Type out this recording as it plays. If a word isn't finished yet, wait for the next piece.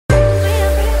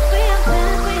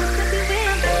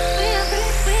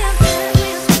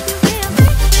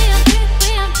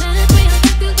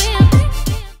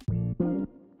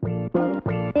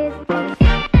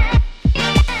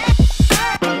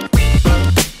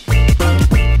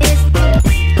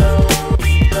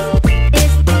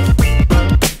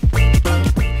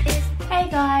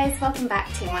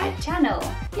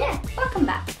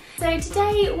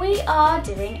we are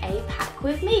doing a pack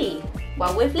with me.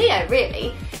 Well, with Leo,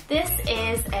 really. This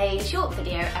is a short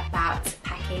video about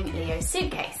packing Leo's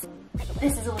suitcase.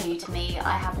 This is all new to me.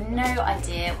 I have no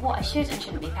idea what I should and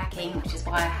shouldn't be packing, which is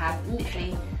why I have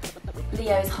literally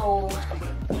Leo's whole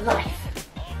life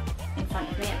in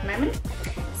front of me at the moment.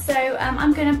 So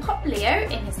I'm going to pop Leo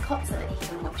in his cot so that he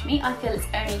can watch me. I feel it's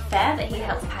only fair that he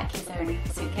helps pack his own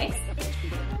suitcase.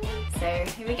 So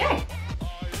here we go.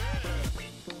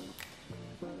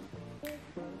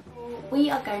 We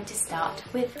are going to start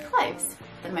with clothes,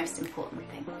 the most important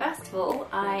thing. First of all,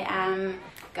 I am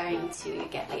going to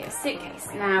get Leo's suitcase.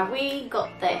 Now we got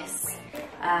this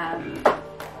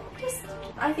just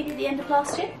I think at the end of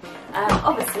last year.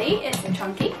 Obviously it's a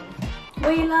trunkie.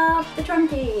 We love the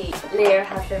trunkie. Leo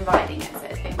has been riding it, so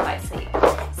it's been quite sweet.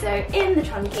 So in the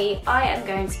trunkie, I am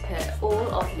going to put all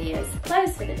of Leo's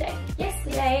clothes for the day.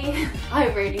 Yesterday,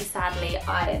 I really sadly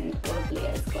ironed all of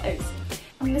Leo's clothes.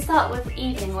 I'm going to start with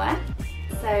evening wear.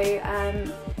 So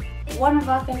one of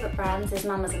our favourite brands is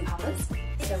Mamas and Papas.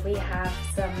 So we have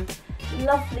some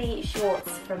lovely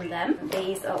shorts from them.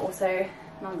 These are also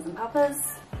Mamas and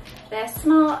Papas. They're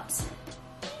smart,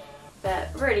 but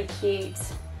really cute.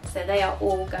 So they are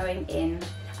all going in.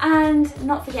 And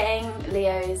not forgetting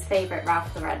Leo's favourite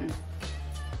Ralph Lauren.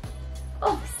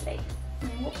 Obviously,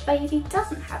 what baby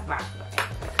doesn't have Ralph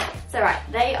Lauren? So right,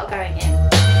 they are going in.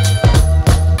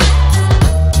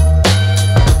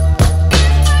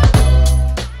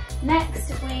 Next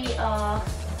we are,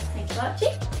 thank you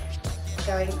Archie,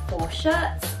 going for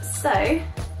shirts. So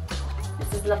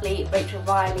this is lovely Rachel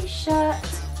Riley shirt.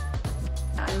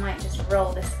 I might just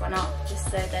roll this one up just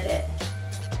so that it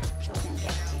doesn't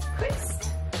get too crisp.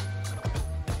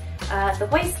 The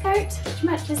waistcoat, which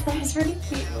matches those really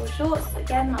cute little shorts.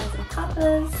 Again, Mums and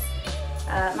Papas.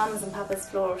 Mums and Papas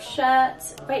floral shirt.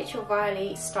 Rachel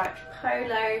Riley striped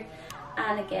polo.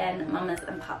 And again, Mamas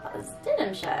and Papas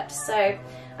denim shirt. So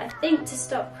I think to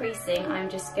stop creasing, I'm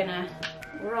just gonna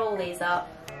roll these up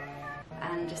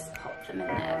and just pop them in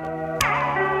there.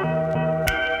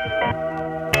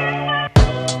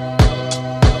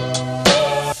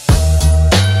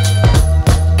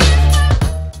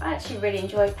 I actually really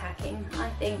enjoy packing. I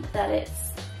think that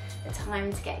it's the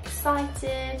time to get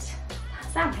excited.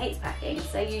 Sam hates packing,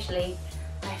 so usually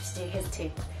I have to do his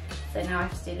too. So now I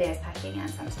have to do Leo's packing and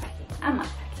Sam's packing and my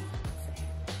packing.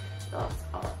 So lots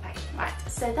of packing. Right,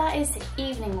 so that is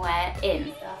evening wear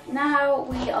in. Now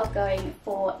we are going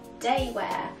for day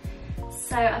wear.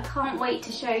 So I can't wait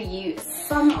to show you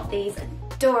some of these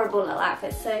adorable little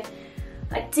outfits. So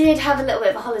I did have a little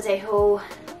bit of a holiday haul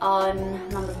on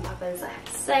Mamas and Papas, I have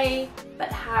to say,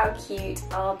 but how cute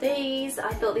are these?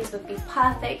 I thought these would be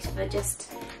perfect for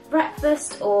just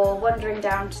breakfast or wandering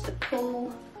down to the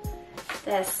pool.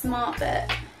 They're smart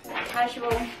but casual.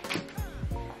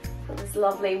 Got this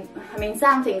lovely, I mean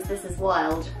Sam thinks this is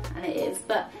wild, and it is,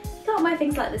 but you can't wear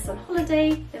things like this on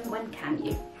holiday, then when can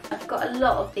you? I've got a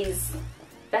lot of these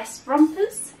vest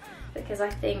rompers because I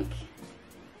think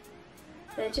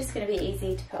they're just going to be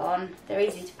easy to put on. They're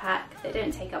easy to pack, they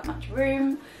don't take up much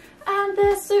room, and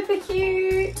they're super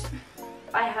cute.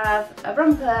 I have a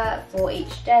romper for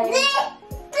each day.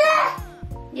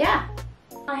 Yeah.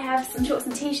 I have some shorts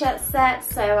and t-shirt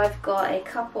sets, so I've got a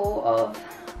couple of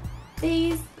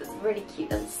these. It's a really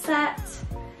cute little set.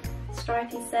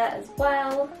 Stripy set as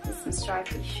well, with some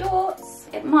stripy shorts.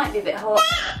 It might be a bit hot.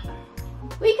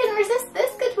 We can resist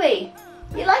this, could we?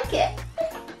 You like it?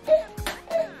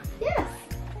 Yes.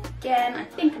 Again, I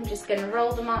think I'm just going to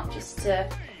roll them up just to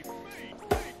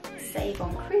save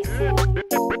on creasing.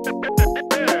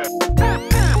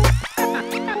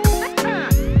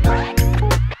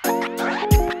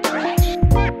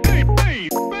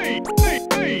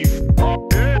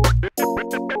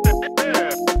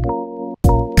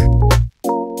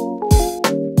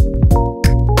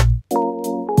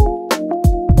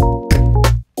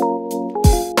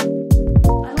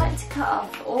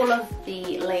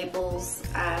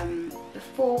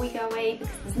 Before we go away,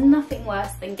 because there's nothing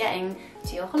worse than getting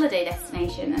to your holiday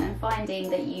destination and finding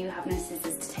that you have no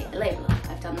scissors to take the label off.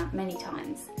 I've done that many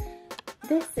times.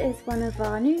 This is one of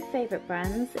our new favourite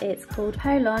brands. It's called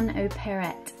Polarn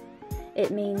O.Pyret.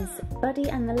 It means Buddy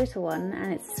and the Little One,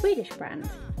 and it's a Swedish brand.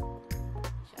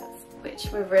 Which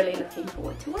we're really looking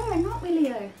forward to wearing, aren't we,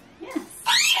 Leo? Yes.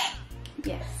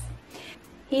 Yes.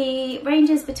 He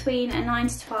ranges between a 9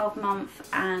 to 12 month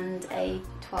and a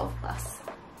 12 plus.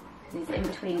 He's in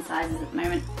between sizes at the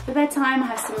moment. For bedtime I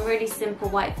have some really simple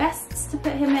white vests to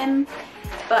put him in,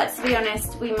 but to be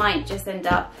honest we might just end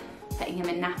up putting him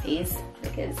in nappies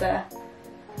because it's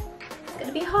going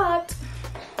to be hard.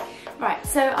 Right,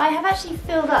 so I have actually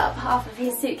filled up half of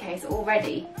his suitcase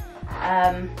already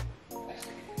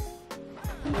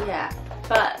Yeah,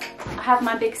 but I have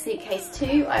my big suitcase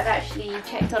too. I've actually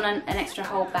checked on an extra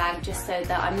hold bag just so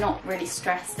that I'm not really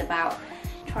stressed about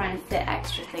trying to fit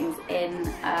extra things in.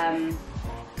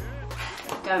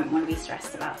 Don't want to be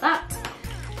stressed about that.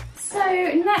 So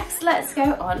next, let's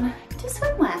go on to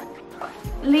swimwear.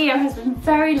 Leo has been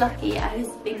very lucky and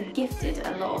has been gifted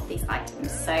a lot of these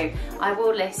items, so I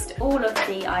will list all of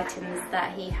the items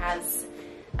that he has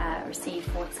received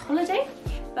for his holiday.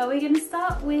 But we're going to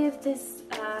start with this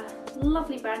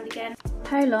lovely brand again,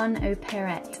 Polarn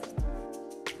O.Pyret.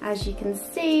 As you can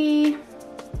see,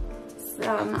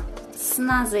 some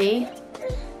snazzy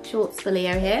shorts for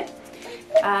Leo here.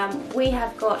 We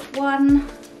have got one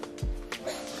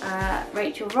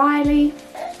Rachel Riley,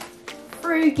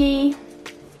 Frugi.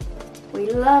 We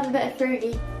love a bit of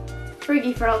Frugi.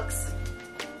 Frugi frogs.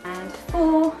 And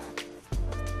 4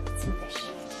 some fish.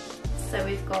 So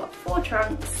we've got 4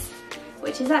 trunks,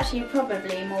 which is actually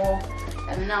probably more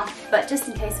than enough, but just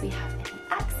in case we have any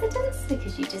accidents,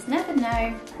 because you just never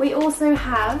know. We also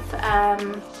have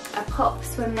a pop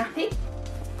swim nappy.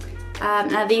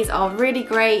 Now these are really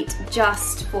great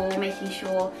just for making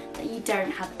sure that you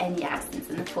don't have any accidents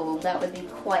in the pool. That would be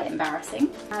quite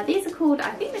embarrassing. These are called,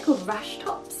 I think they're called rash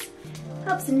tops.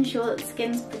 Helps ensure that the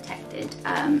skin's protected.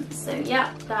 So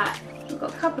yeah, we've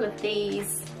got a couple of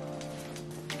these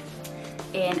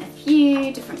in a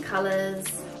few different colours.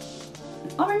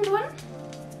 An orange one.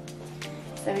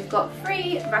 So we've got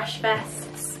 3 rash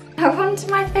vests. Now on to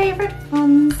my favourite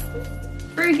ones.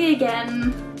 Frugi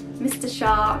again, Mr.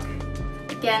 Shark.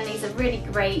 Again, these are really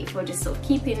great for just sort of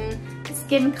keeping the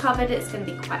skin covered. It's going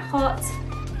to be quite hot.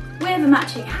 With a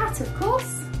matching hat, of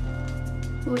course.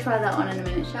 We'll try that on in a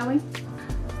minute, shall we?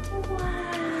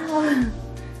 Wow,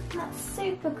 that's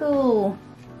super cool.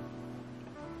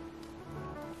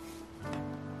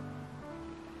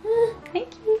 Thank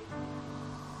you.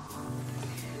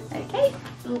 Okay,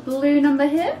 little blue number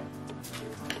here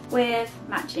with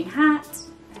matching hat.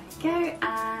 There we go,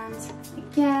 and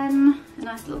again a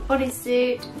nice little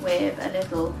bodysuit with a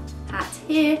little hat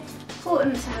here.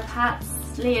 Important to have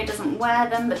hats. Leo doesn't wear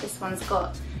them, but this one's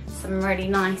got some really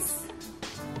nice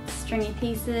stringy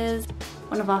pieces.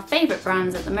 One of our favourite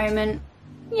brands at the moment.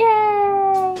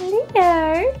 Yay,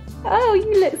 Leo! Oh,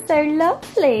 you look so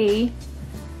lovely.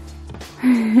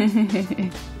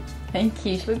 Thank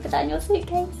you. Should we put that in your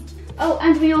suitcase? Oh,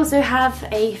 and we also have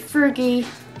a Frugi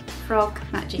frog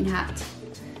matching hat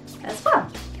as well.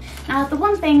 Now, the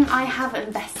one thing I have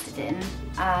invested in,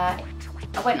 I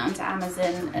went onto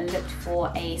Amazon and looked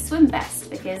for a swim vest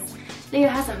because Leo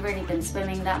hasn't really been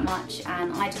swimming that much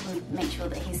and I just wanted to make sure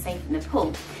that he's safe in the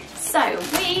pool. So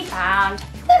we found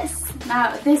this.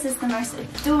 Now, this is the most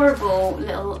adorable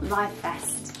little life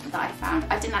vest that I found.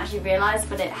 I didn't actually realise,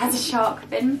 but it has a shark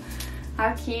fin.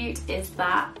 How cute is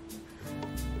that?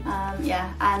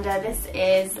 Yeah, and this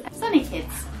is Sunny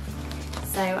Kids.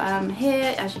 So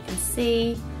here, as you can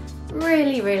see,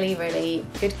 really, really, really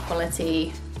good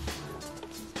quality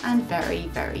and very,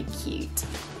 very cute.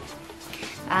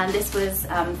 And this was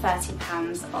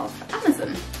 £30 off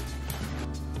Amazon.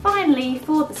 Finally,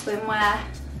 for the swimwear,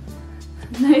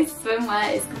 no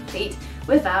swimwear is complete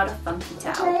without a funky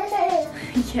towel.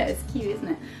 Yeah, it's cute, isn't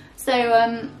it?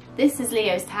 So this is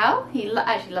Leo's towel. He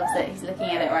actually loves it. He's looking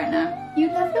at it right now. You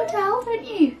love your towel, don't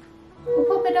you? We'll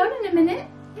pop it on in a minute.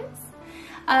 Yes.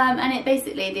 And it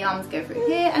basically, the arms go through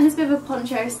here, and it's a bit of a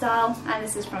poncho style, and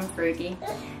this is from Frugi.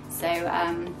 So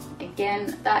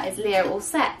again, that is Leo all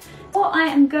set. What I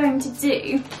am going to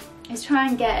do is try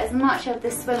and get as much of the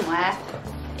swimwear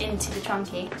into the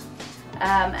trunkie,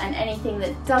 and anything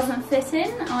that doesn't fit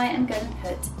in, I am going to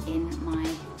put in my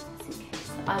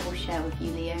suitcase. I will share with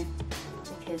you, Leo,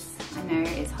 because I know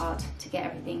it's hard to get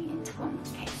everything into one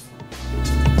case.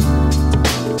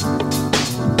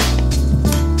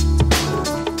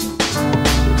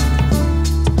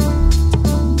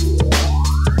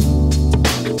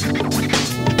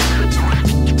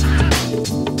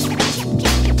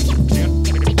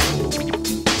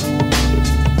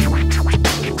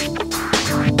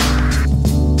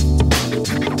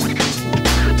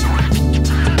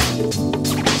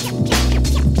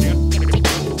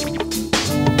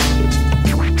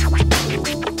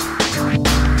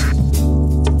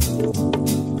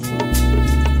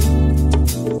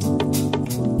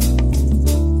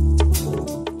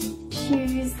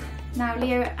 Now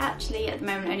Leo actually at the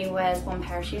moment only wears one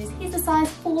pair of shoes. He's a size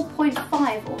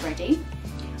 4.5 already,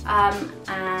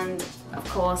 and of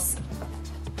course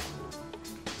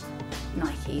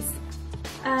Nikes.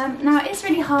 Now it's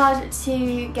really hard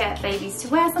to get babies to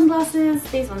wear sunglasses.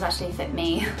 These ones actually fit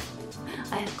me.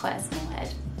 I have quite a small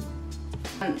head.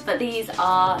 But these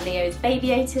are Leo's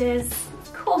baby-aters.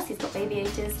 Of course he's got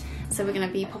baby-aters. So we're going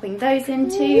to be popping those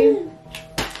into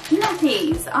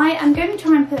nappies. I am going to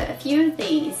try and put a few of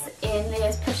these in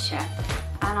Leo's pushchair,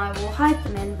 and I will hide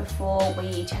them in before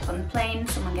we check on the plane.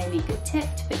 Someone gave me a good tip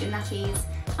to put your nappies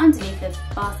underneath the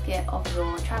basket of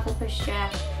your travel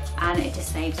pushchair, and it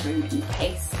just saves room in the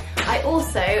case. I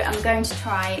also am going to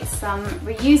try some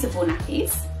reusable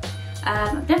nappies.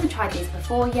 I've never tried these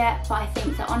before yet, but I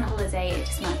think that on holiday it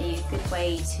just might be a good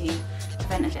way to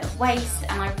prevent a bit of waste,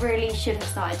 and I really should have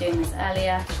started doing this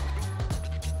earlier,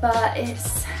 but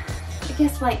it's, I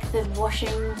guess, like the washing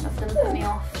of them put me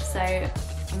off, so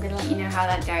I'm going to let you know how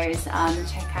that goes.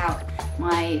 Check out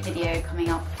my video coming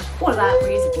up all about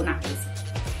reusable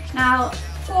nappies. Now,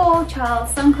 for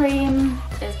Charles' sun cream,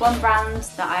 there's one brand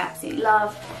that I absolutely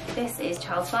love. This is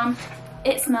Charles Sun.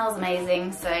 It smells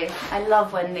amazing, so I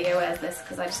love when Leo wears this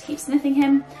because I just keep sniffing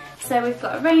him. So we've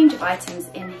got a range of items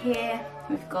in here.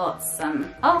 We've got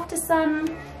some After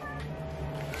Sun.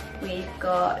 We've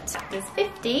got there's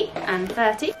 50 and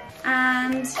 30,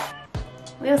 and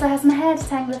we also have some hair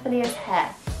detangler for Leo's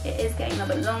hair. It is getting a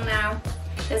little bit long now.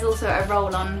 There's also a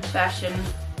roll-on version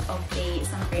of the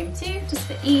sun cream too, just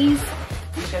for ease.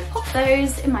 I'm going to pop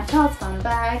those in my Charles Fun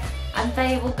bag, and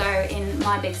they will go in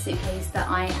my big suitcase that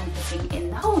I am putting in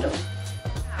the hold-all.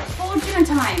 For dinner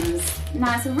times.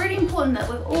 Now it's really important that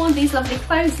with all of these lovely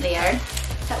clothes, Leo,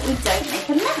 that we don't make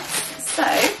a mess. So,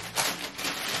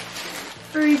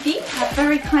 Frugi have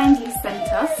very kindly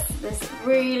sent us this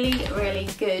really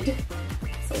good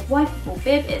sort of wipeable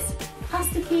bib. It's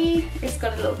plasticky, it's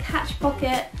got a little catch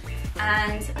pocket,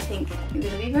 and I think you're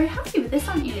going to be very happy with this,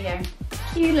 aren't you, Leo?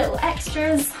 A few little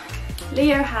extras.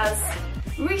 Leo has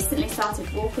recently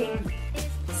started walking,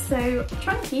 so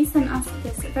Trunky sent us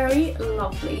this very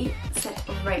lovely set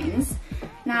of reins.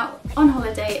 Now, on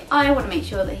holiday, I want to make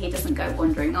sure that he doesn't go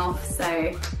wandering off,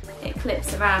 so it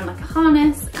clips around like a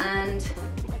harness, and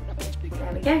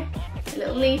there we go, a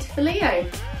little lead for Leo.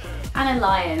 And a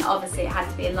lion, obviously it had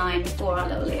to be a lion for our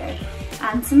little Leo.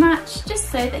 And to match, just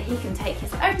so that he can take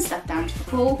his own stuff down to the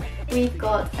pool, we've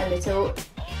got a little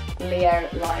Leo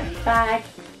lion bag.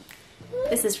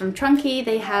 This is from Trunky.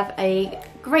 They have a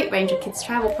great range of kids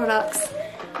travel products.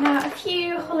 Now, a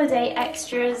few holiday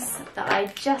extras that I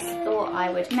just thought I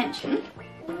would mention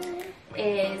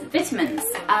is vitamins.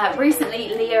 Recently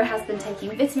Leo has been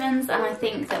taking vitamins, and I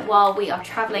think that while we are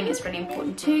travelling it's really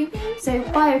important too. So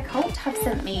BioCult have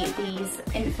sent me these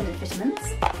infant vitamins,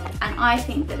 and I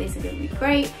think that these are going to be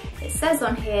great. It says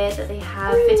on here that they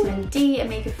have vitamin D,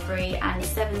 omega-3 and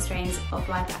 7 strains of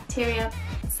live bacteria.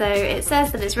 So it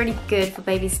says that it's really good for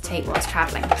babies to take whilst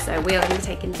travelling, so we are going to be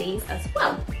taking these as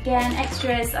well. Again,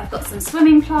 extras, I've got some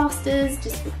swimming plasters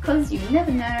just because you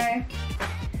never know. I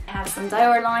have some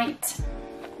Diorite.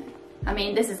 I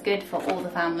mean, this is good for all the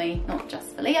family, not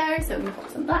just for Leo, so we can pop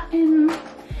some of that in.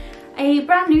 A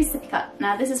brand new sippy cup.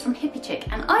 Now this is from Hippie Chick,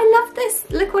 and I love this.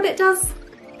 Look what it does.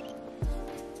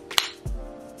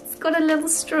 It's got a little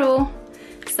straw.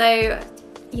 So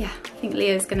yeah, I think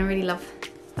Leo's gonna really love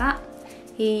that.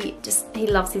 He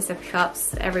loves his sippy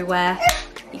cups everywhere.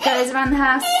 He goes around the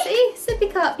house, see,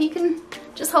 sippy cup, you can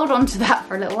just hold on to that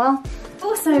for a little while.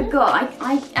 Also got,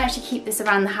 I actually keep this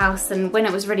around the house, and when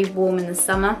it was really warm in the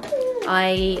summer,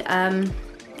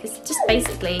 it's just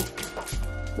basically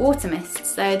water mist,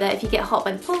 so that if you get hot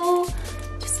by the pool,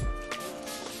 just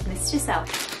mist yourself.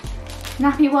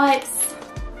 Nappy wipes.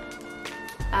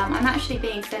 I'm actually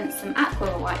being sent some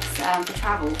aqua wipes for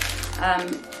travel,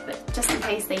 but just in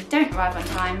case they don't arrive on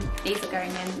time, these are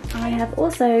going in. I have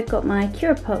also got my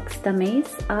Curapox dummies.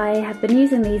 I have been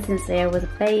using these since Leo was a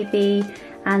baby,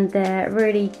 and they're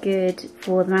really good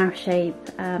for the mouth shape.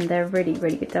 They're really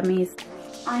good dummies.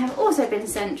 I have also been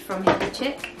sent from Hippie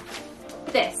Chick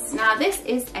this. Now this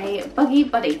is a buggy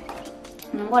buddy,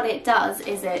 and what it does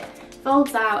is it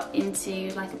folds out into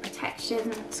like a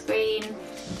protection screen.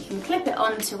 You can clip it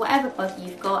onto whatever buggy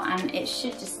you've got, and it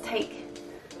should just take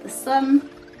the sun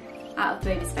out of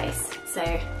baby's face. So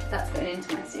that's going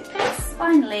into my suitcase.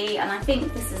 Finally, and I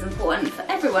think this is important for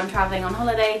everyone travelling on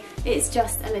holiday, it's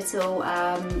just a little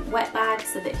wet bag,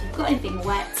 so that if you've got anything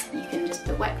wet, you can just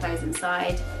put wet clothes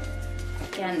inside.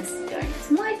 Again, this is going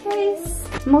into my case.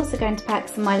 I'm also going to pack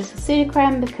some My Little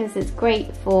Sudocreme because it's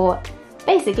great for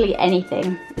basically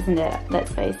anything, isn't it?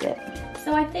 Let's face it.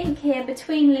 So I think here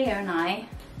between Leo and I,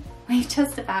 we've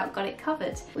just about got it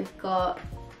covered. We've got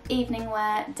evening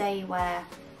wear, day wear,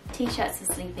 t-shirts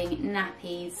for sleeping,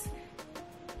 nappies,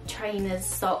 trainers,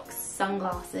 socks,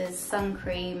 sunglasses, sun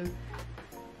cream,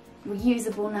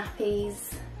 reusable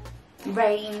nappies,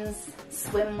 rains,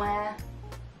 swimwear,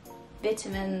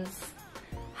 vitamins,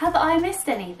 Have I missed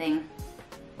anything?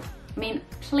 I mean,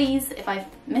 please, if I've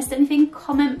missed anything,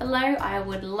 comment below. I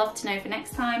would love to know for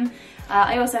next time.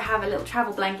 I also have a little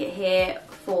travel blanket here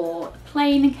for the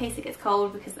plane in case it gets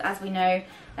cold, because as we know,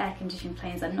 air-conditioned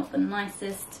planes are not the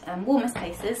nicest and warmest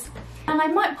places. And I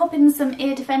might pop in some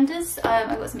ear defenders.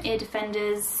 I've got some ear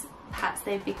defenders. Perhaps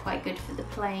they'd be quite good for the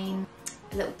plane.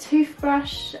 A little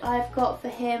toothbrush I've got for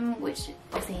him, which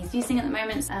obviously he's using at the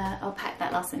moment. I'll pack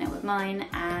that last minute with mine,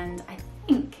 and I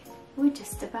think we're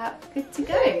just about good to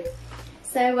go.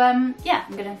 So yeah,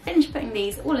 I'm gonna finish putting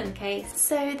these all in the case.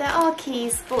 So there are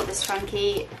keys for this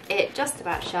trunky. It just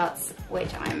about shuts,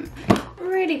 which I'm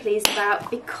really pleased about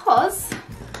because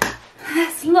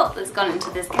there's a lot that's gone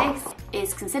into this case.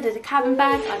 It's considered a cabin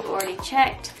bag, I've already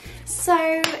checked.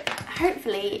 So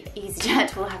hopefully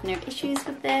EasyJet will have no issues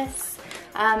with this.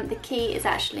 The key is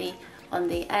actually on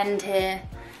the end here,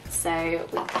 so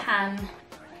we can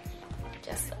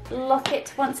just lock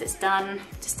it once it's done,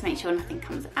 just to make sure nothing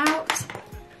comes out.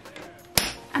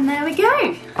 And there we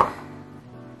go!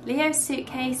 Leo's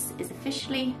suitcase is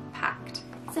officially packed.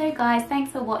 So guys,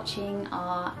 thanks for watching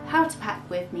our how to pack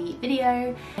with me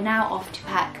video. We're now off to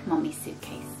pack Mummy's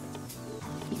suitcase.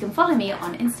 You can follow me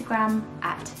on Instagram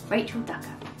at Rachel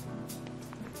Ducker.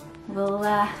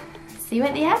 We'll see you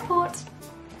at the airport.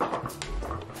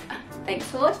 Thanks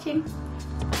for watching.